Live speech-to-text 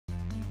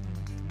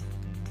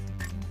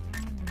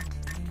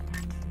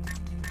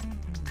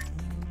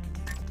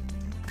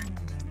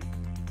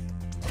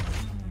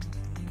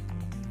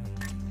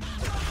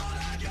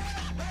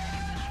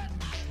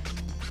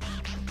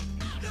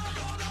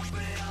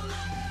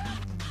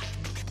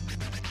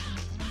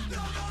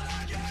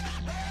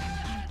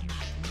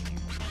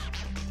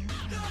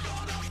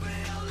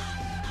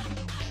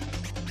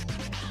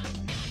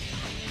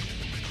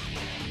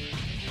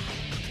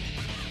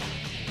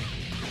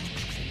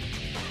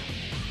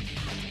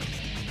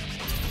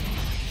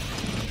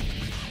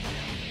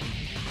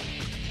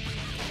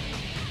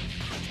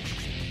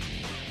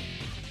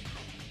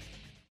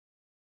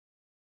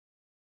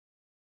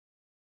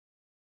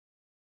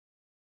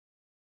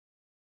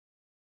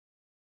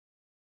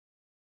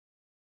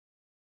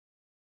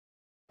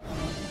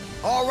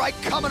All right,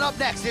 coming up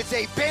next, it's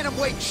a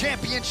bantamweight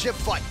championship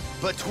fight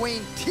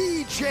between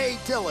TJ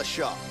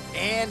Dillashaw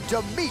and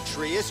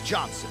Demetrius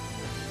Johnson.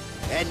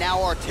 And now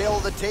our tail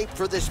of the tape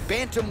for this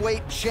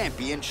bantamweight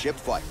championship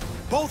fight.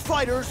 Both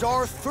fighters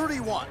are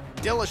 31.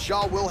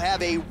 Dillashaw will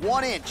have a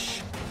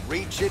 1-inch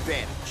reach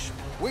advantage.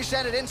 We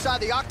send it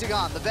inside the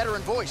octagon. The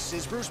veteran voice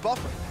is Bruce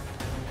Buffer.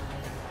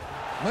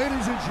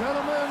 Ladies and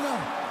gentlemen,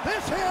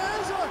 this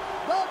is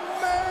the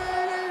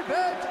main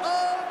event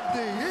of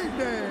the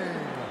evening.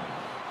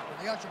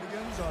 When the action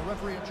begins, our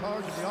referee in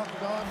charge of the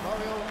octagon,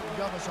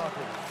 hayato-masao.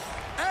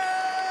 And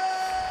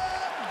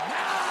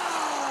now,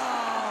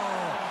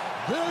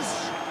 this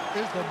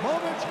is the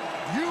moment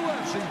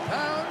UFC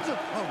fans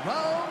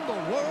around the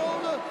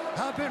world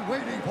have been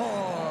waiting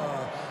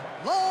for.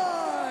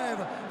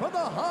 Live from the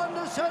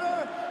Honda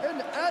Center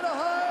in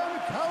Anaheim,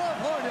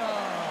 California.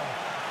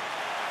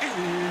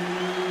 It's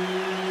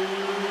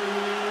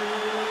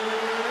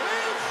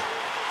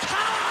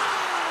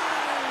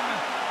time!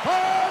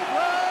 Third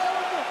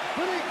round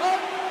for the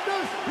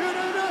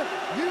undisputed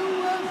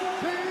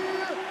UFC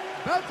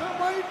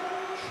Bantamweight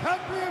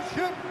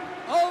Championship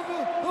of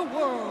the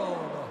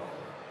world.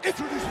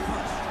 Introducing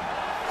first,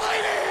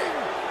 fighting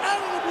out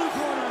of the blue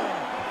corner.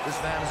 This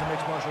man is a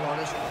mixed martial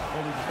artist,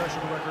 holding a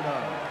professional record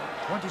of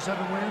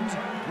 27 wins,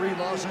 3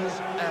 losses,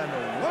 and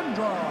 1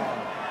 draw.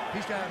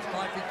 He stands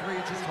 5 feet 3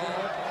 inches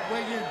tall,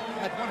 weighing in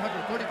at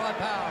 135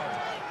 pounds.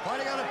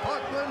 Fighting out of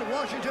Parkland,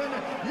 Washington,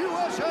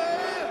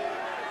 USA,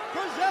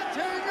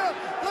 presenting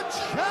the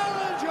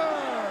challenger,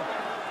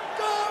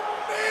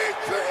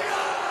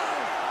 Demetrius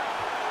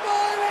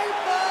Mighty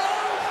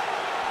Mouse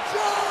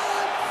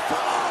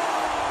Johnson!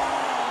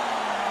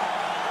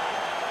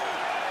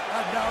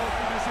 And now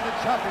introducing the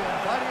champion,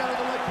 fighting out of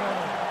the red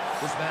corner.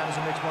 This man is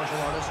a mixed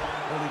martial artist,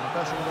 holding a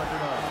professional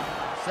record of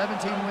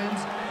 17 wins,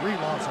 3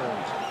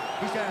 losses.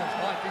 He stands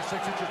 5 feet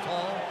 6 inches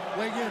tall,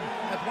 weighing in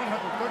at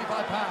 135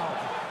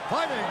 pounds.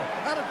 Fighting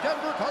out of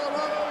Denver,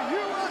 Colorado,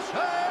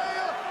 USA,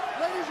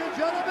 ladies and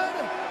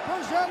gentlemen,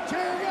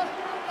 presenting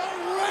the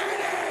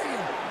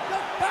reigning,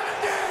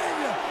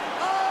 defending,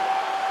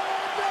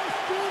 undisputed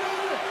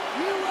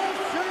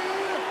UFC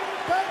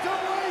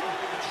Bantamweight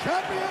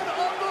Champion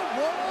of the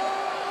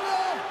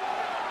World,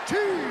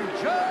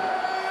 TJ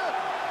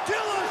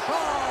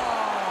Dillashaw!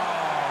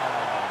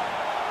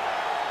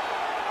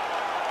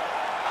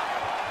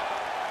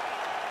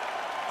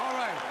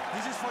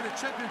 This is for the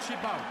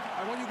championship bout.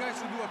 I want you guys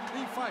to do a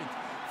clean fight.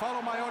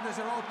 Follow my orders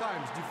at all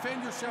times.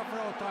 Defend yourself at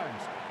all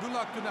times. Good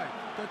luck tonight.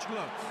 Touch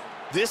gloves.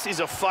 This is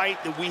a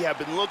fight that we have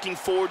been looking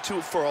forward to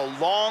for a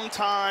long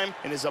time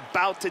and is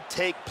about to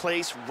take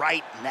place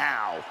right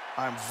now.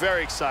 I'm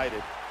very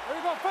excited. There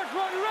you go. First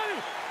round. You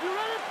ready? You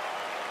ready?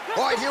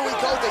 All right, here we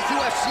go. The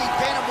UFC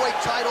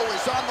Bantamweight title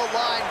is on the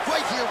line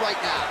right here,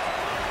 right now.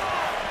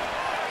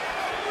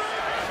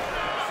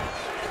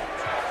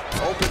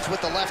 Opens with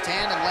the left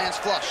hand and lands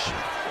flush.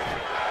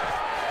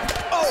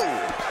 Oh!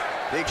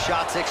 Big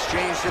shots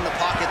exchanged in the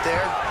pocket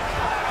there.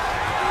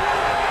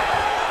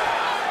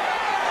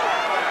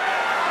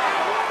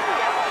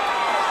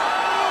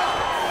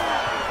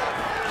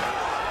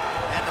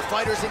 And the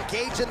fighters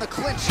engage in the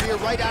clinch here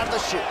right out of the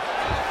chute.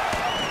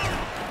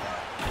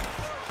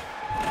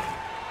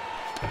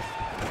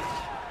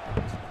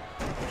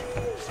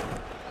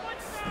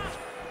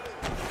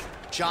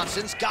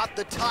 Johnson's got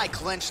the tie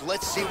clinch.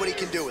 Let's see what he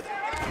can do with it.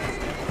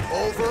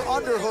 Over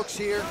underhooks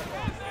here.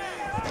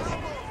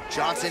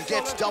 Johnson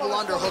gets double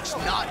underhooks,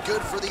 not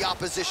good for the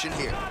opposition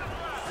here.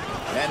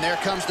 And there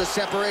comes the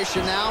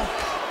separation now.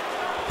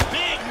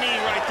 Big knee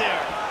right there.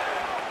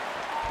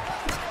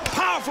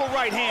 Powerful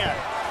right hand.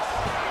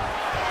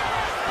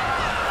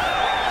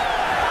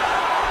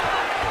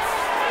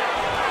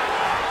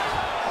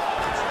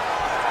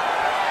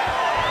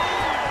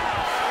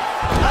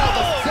 Oh,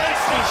 the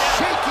fence is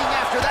shaking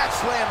after that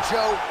slam,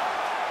 Joe.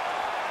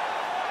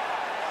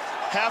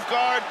 Half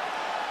guard.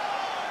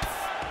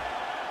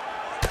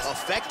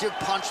 Effective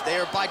punch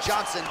there by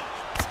Johnson.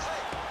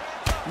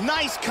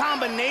 Nice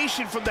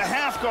combination from the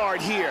half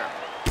guard here.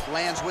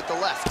 Lands with the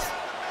left.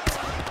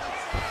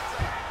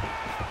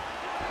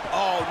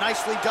 Oh,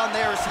 nicely done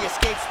there as he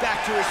escapes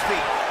back to his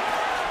feet.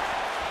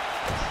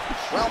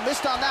 Well,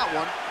 missed on that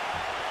one.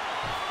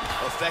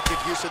 Effective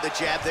use of the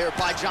jab there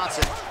by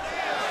Johnson.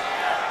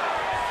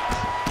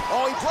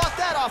 Oh, he blocked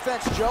that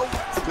offense, Joe.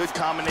 Good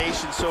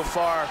combination so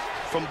far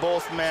from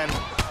both men.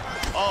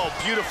 Oh,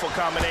 beautiful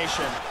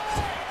combination.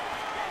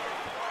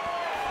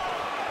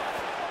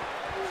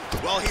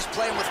 Well, he's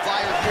playing with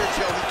fire here,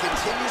 Joe. He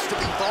continues to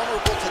be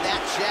vulnerable to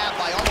that jab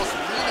by almost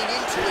leaning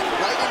into it,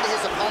 right into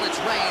his opponent's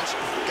range.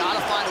 Got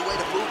to find a way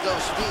to move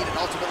those feet and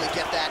ultimately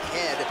get that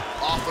head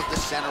off of the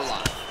center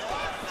line.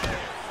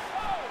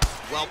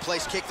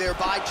 Well-placed kick there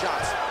by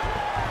Johnson.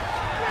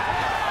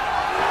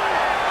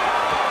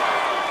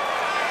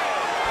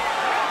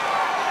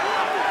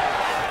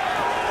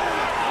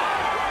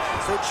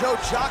 So Joe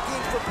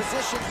jockeying for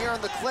position here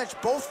in the clinch.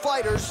 Both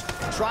fighters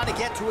trying to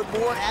get to a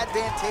more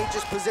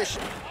advantageous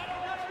position.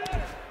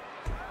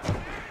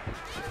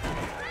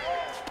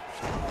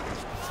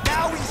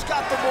 Now he's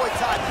got the Muay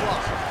outside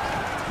club.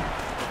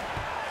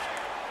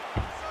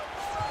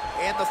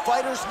 And the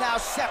fighters now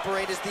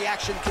separate as the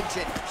action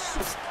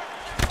continues.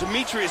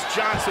 Demetrius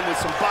Johnson with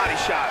some body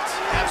shots.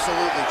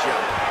 Absolutely,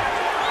 Joe.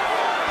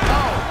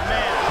 Oh,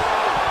 man.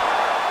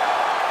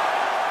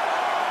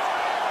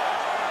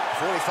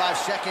 45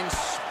 seconds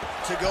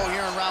to go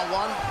here in round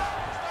one.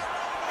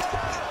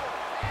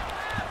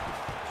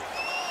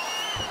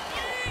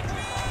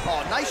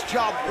 Oh, nice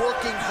job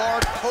working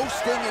hard,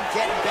 posting, and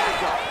getting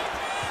back up.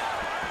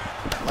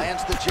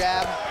 Lands the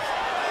jab.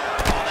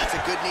 Oh, that's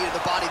a good knee to the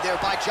body there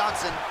by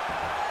Johnson.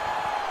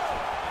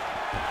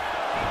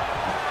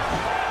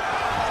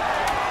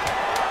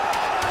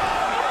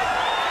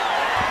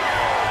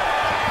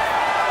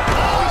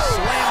 Oh, he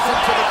slams him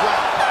to the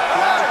ground.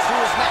 Round two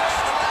is next.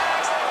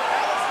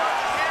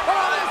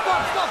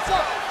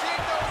 Stop.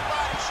 Take those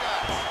body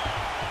shots.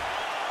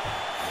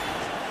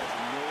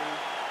 No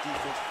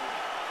defense for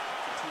him.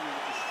 Continue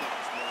with the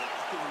strikes, man. I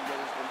think he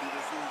knows what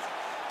this is.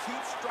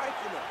 Keep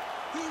striking him.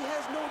 He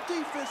has no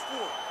defense for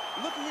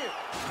him. Look at here.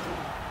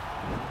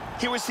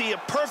 Here we see a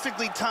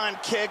perfectly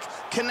timed kick,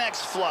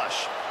 connects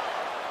flush.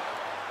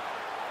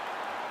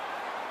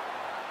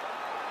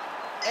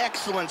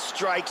 Excellent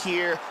strike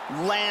here,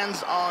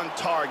 lands on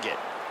target.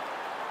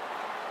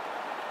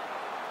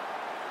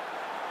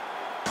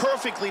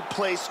 Perfectly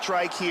placed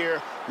strike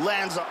here,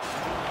 lands on...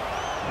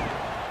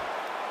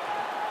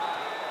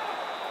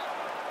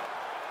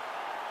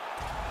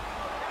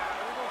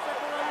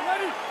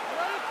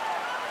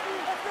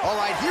 All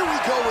right, here we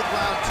go with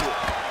round two.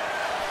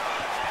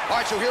 All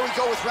right, so here we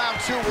go with round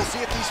two. We'll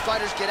see if these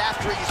fighters get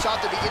after it. You saw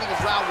at the beginning of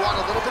round one,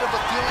 a little bit of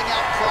a feeling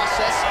out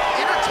process.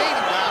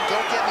 Entertaining round,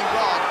 don't get me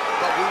wrong,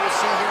 but we will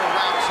see here in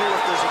round two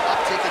if there's an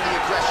uptick in the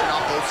aggression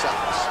on both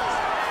sides.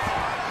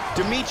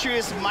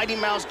 Demetrius Mighty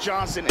Mouse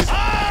Johnson is... Oh!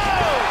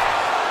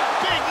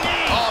 Big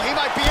knee! Oh, he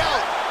might be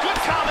out. Good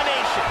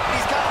combination.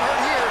 He's got him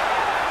hurt here.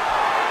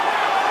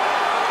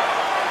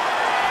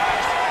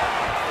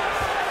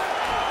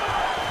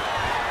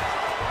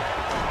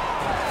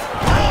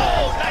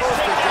 Oh, nice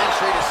Perfect takedown.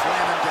 entry to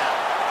slam him down.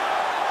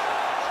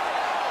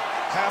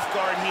 Half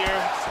guard here.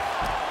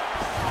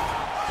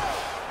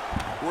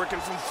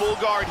 Working from full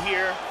guard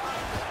here.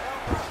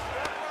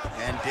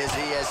 And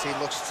dizzy as he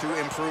looks to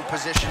improve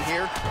position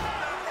here.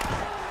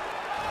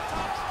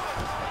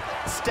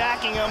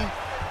 Stacking him.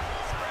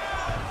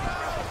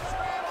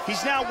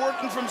 He's now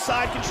working from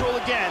side control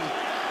again.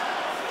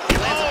 He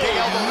lands a big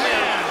elbow man,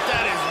 there.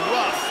 that is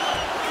rough.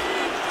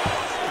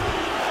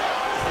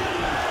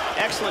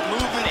 Excellent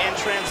movement and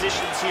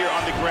transitions here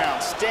on the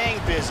ground. Staying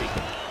busy.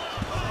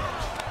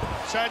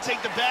 Trying to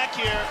take the back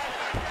here.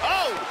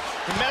 Oh,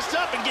 he messed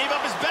up and gave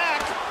up his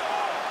back.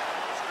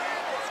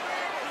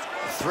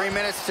 3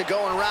 minutes to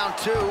go in round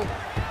two.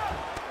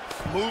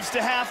 Moves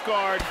to half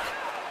guard.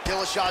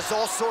 Dillashaw's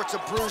all sorts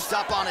of bruised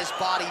up on his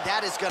body.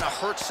 That is gonna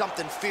hurt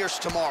something fierce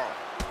tomorrow.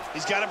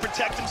 He's got to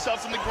protect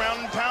himself from the ground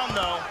and pound,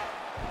 though.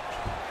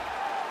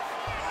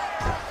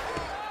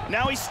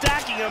 Now he's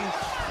stacking him.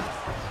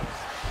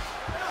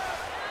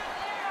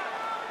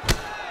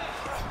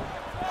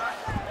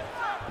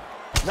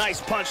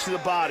 Nice punch to the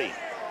body.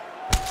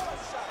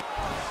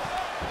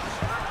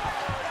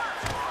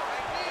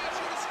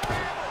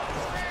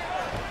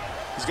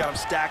 He's got him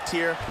stacked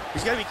here.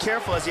 He's got to be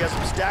careful as he has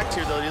him stacked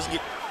here, though. He doesn't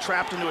get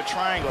trapped into a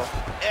triangle.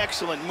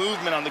 Excellent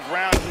movement on the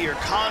ground here.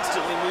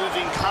 Constantly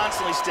moving,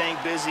 constantly staying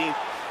busy.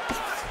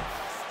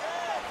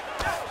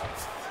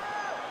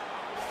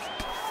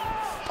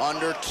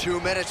 Under 2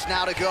 minutes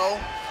now to go.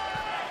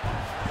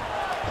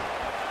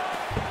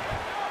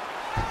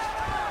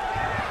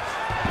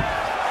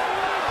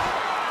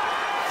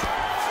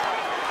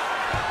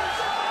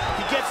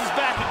 He gets his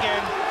back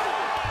again.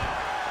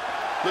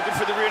 Looking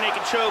for the rear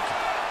naked choke.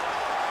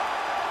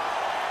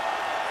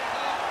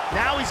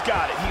 Now he's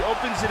got it. He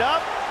opens it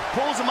up,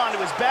 pulls him onto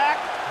his back,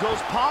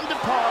 goes palm to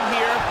palm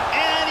here,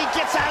 and he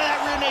gets out of that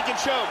rear naked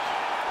choke.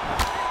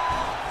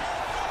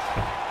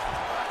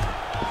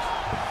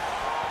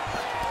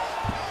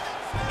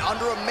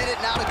 Under a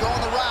minute now to go in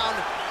the round.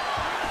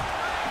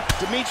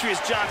 Demetrius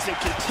Johnson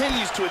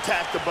continues to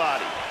attack the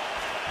body.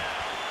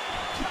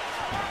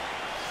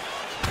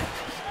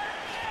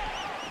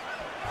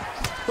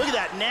 Look at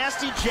that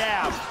nasty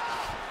jab.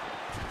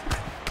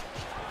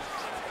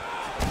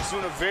 He's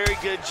doing a very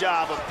good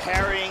job of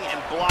parrying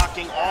and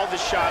blocking all the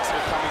shots that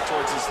are coming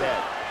towards his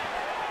head.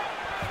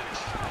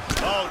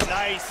 Oh,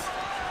 nice.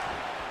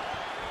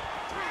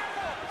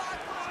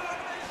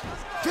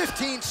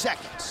 15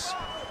 seconds.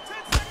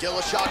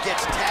 Dillashaw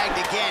gets tagged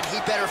again. He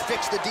better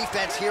fix the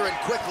defense here and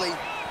quickly.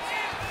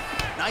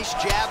 Nice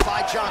jab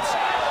by Johnson.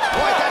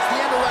 Boy, that's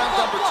the end of round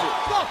number two.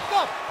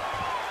 Stop.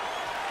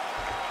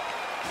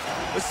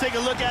 Let's take a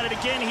look at it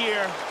again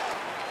here.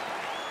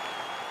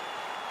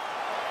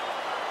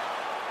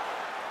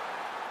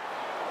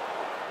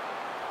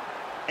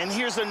 And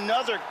here's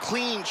another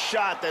clean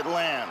shot that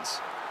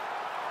lands.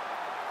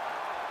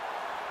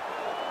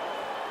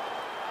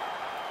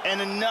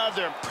 And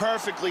another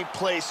perfectly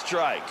placed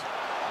strike.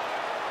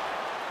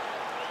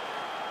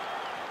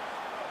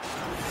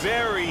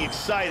 Very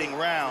exciting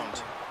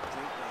round.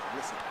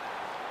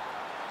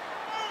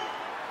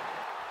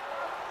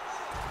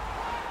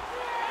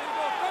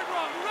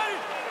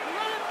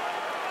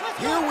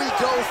 Here we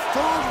go,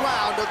 third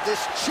round of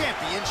this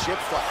championship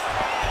fight.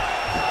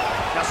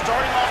 Now,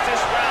 starting off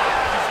this round,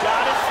 you've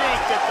got to think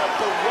that the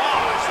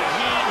barrage that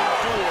he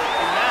endured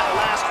in that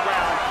last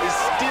round is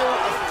still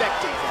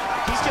affecting him.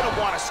 He's going to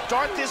want to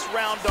start this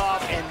round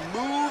off and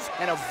move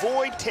and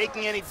avoid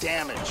taking any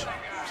damage.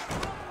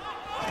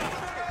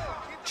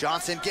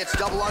 Johnson gets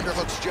double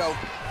underhooks, Joe.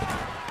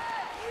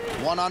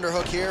 One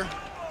underhook here.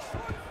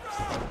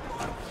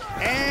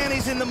 And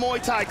he's in the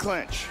Muay Thai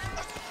clinch.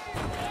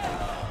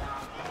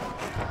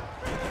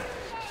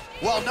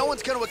 Well, no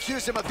one's going to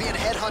accuse him of being a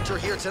headhunter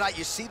here tonight.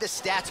 You see the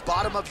stats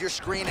bottom of your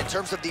screen in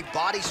terms of the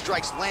body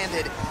strikes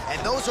landed, and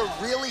those are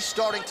really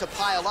starting to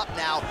pile up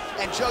now.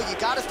 And, Joe, you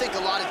got to think a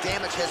lot of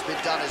damage has been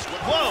done as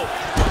well. Whoa!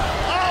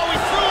 Oh, he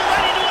threw him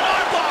right into an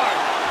armbar!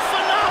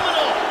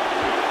 Phenomenal!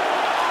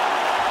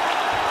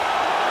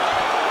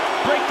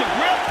 Break the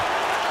grip.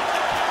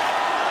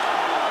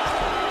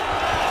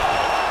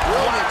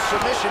 Brilliant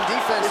submission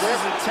defense. This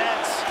is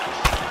intense.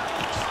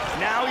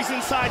 Now he's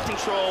in side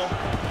control.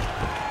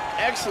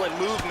 Excellent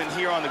movement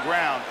here on the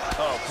ground.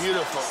 Oh,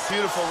 beautiful,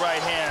 beautiful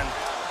right hand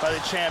by the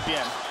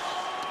champion.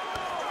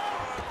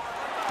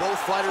 Both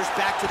fighters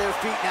back to their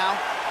feet now.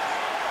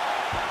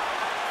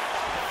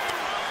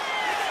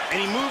 And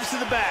he moves to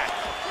the back.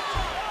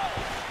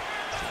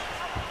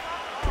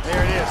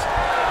 There it is.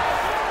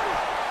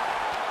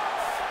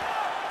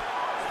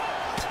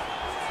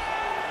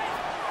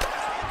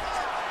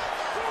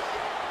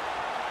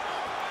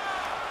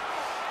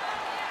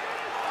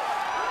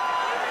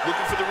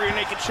 Looking for the rear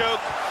naked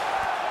choke.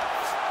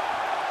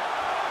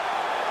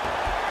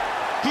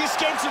 He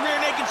escapes the rear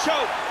naked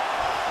choke.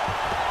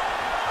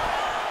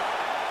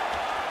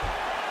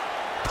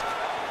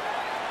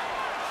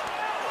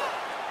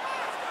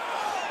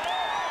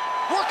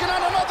 Working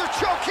on another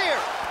choke here.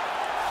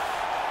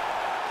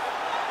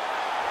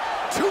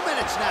 2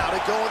 minutes now to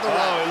go in the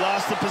round. Oh, he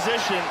lost the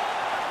position.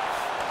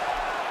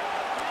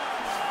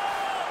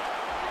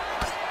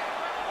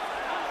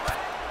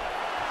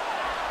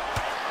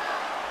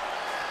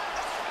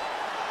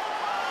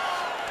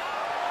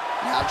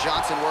 Now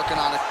Johnson working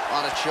on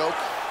a choke.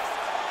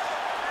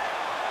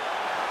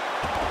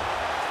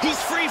 He's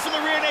free from the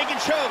rear naked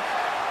choke.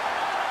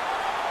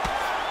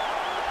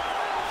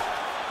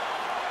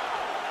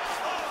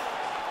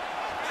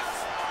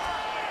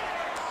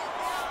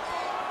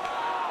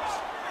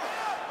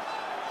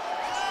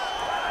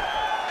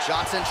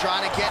 Johnson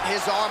trying to get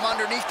his arm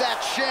underneath that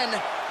shin.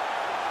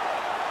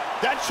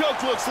 That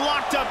choke looks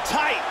locked up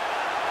tight.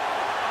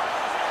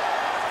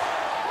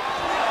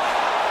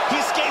 He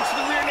escapes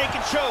the rear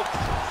naked choke.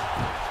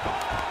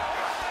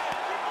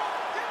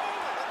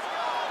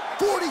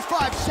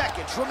 45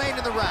 seconds remain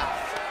in the round.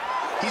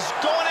 He's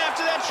going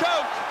after that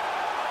choke.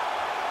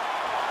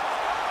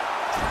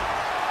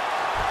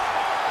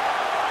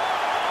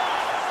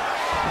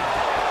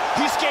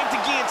 He escaped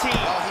the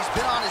guillotine. Oh, he's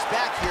been on his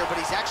back here, but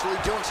he's actually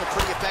doing some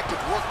pretty effective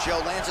work,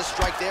 Joe. Lands a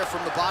strike there from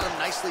the bottom.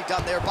 Nicely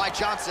done there by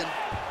Johnson.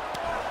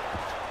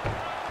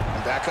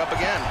 And back up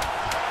again.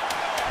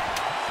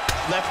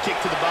 Left kick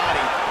to the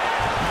body.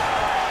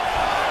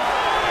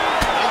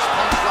 Nice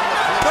punch from the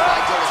clinch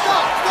by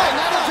Dillashaw. And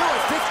that'll do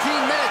it.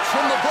 15 minutes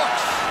from the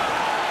books.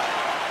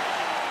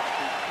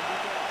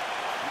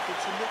 You can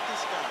submit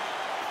this guy.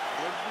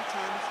 Every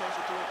time he tries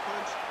to throw a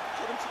punch,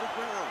 get him to the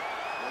ground.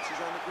 Once he's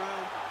on the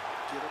ground,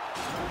 get up.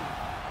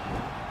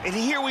 And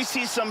here we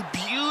see some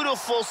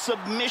beautiful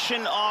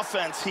submission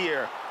offense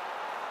here.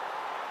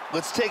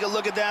 Let's take a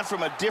look at that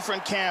from a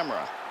different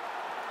camera.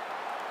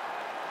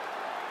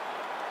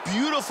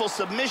 Beautiful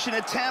submission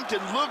attempt.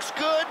 It looks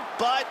good,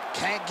 but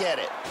can't get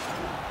it.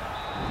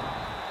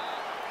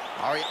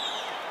 All right.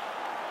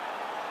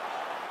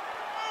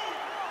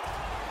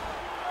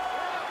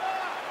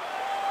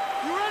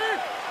 You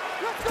ready?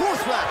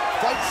 Fourth round.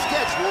 Fight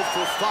scheduled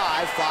for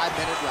 5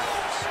 5-minute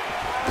rounds.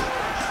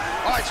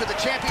 All right, so the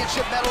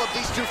championship medal of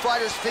these two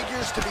fighters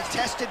figures to be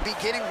tested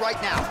beginning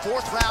right now.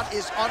 Fourth round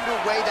is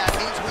underway. That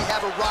means we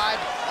have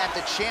arrived at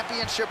the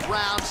championship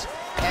rounds.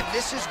 And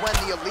this is when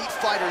the elite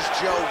fighters,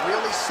 Joe,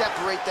 really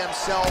separate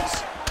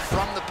themselves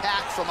from the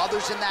pack, from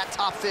others in that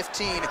top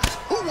 15.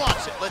 Who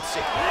wants it? Let's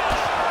see.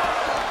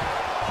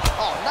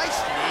 Oh, nice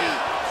knee.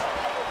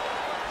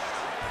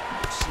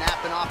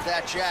 Snapping off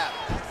that jab.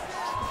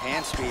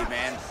 Hand speed,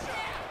 man.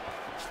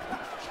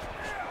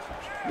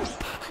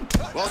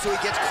 Well, so he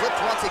gets clipped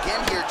once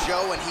again here,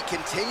 Joe, and he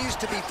continues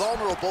to be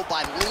vulnerable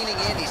by leaning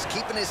in. He's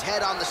keeping his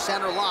head on the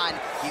center line.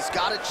 He's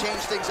got to change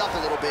things up a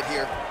little bit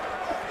here.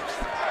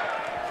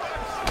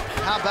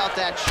 How about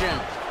that shin?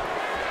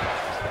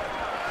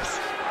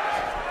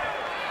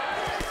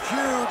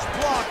 Huge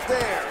block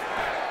there.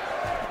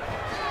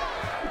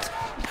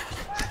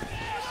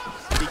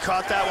 He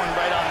caught that one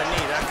right on the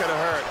knee. That could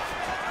have hurt.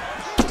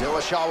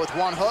 Dillashaw with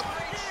one hook.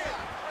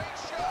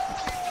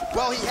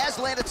 Well, he has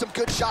landed some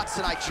good shots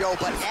tonight, Joe,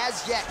 but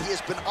as yet, he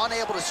has been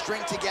unable to string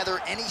together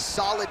any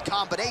solid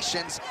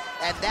combinations,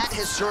 and that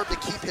has served to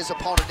keep his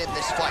opponent in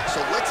this fight.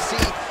 So let's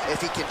see if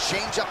he can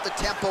change up the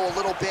tempo a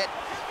little bit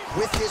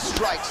with his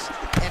strikes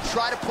and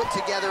try to put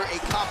together a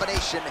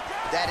combination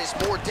that is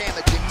more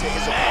damaging to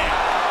his opponent.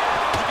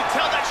 You can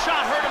tell that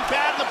shot hurt him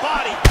bad in the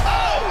body.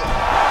 Oh!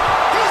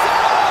 He's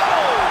out!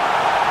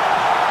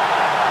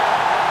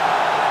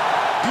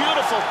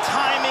 Beautiful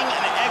timing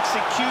and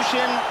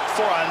execution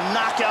for a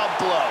knockout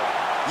blow.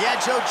 Yeah,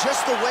 Joe,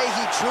 just the way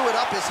he drew it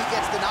up as he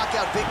gets the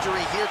knockout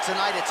victory here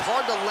tonight, it's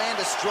hard to land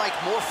a strike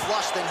more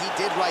flush than he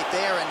did right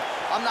there, and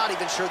I'm not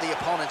even sure the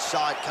opponent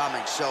saw it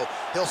coming. So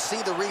he'll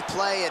see the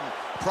replay and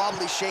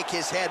probably shake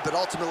his head, but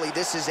ultimately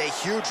this is a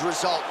huge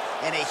result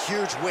and a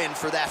huge win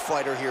for that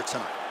fighter here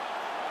tonight.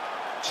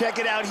 Check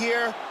it out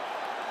here.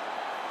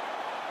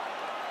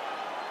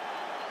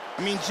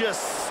 I mean,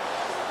 just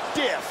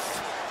stiff.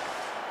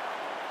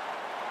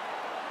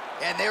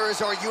 And there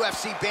is our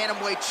UFC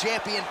bantamweight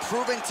champion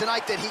proving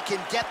tonight that he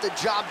can get the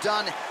job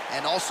done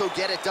and also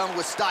get it done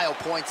with style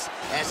points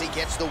as he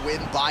gets the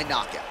win by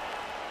knockout.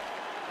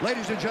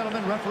 Ladies and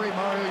gentlemen, referee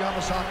Mario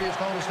Yamasaki is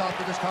calling a stop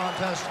to this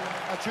contest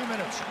at 2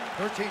 minutes,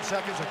 13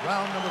 seconds of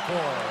round number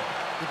 4.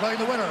 Declaring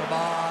the winner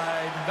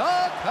by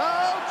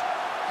knockout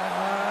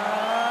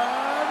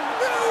and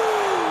new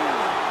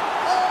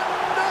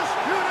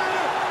undisputed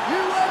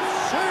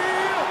UFC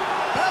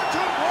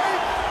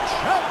bantamweight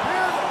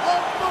champion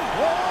of the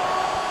world,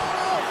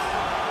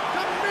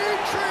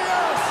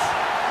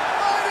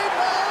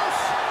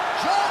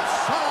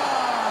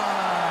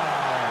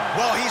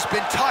 Well, he's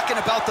been talking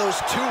about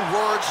those two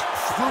words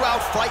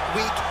throughout fight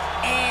week,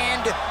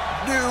 and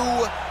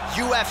new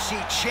UFC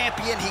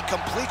champion. He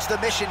completes the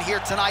mission here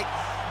tonight,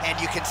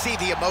 and you can see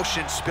the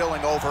emotion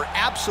spilling over.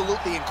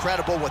 Absolutely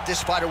incredible what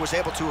this fighter was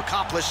able to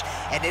accomplish,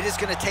 and it is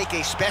going to take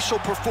a special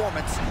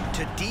performance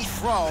to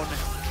dethrone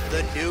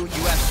the new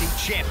UFC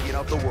champion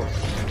of the world.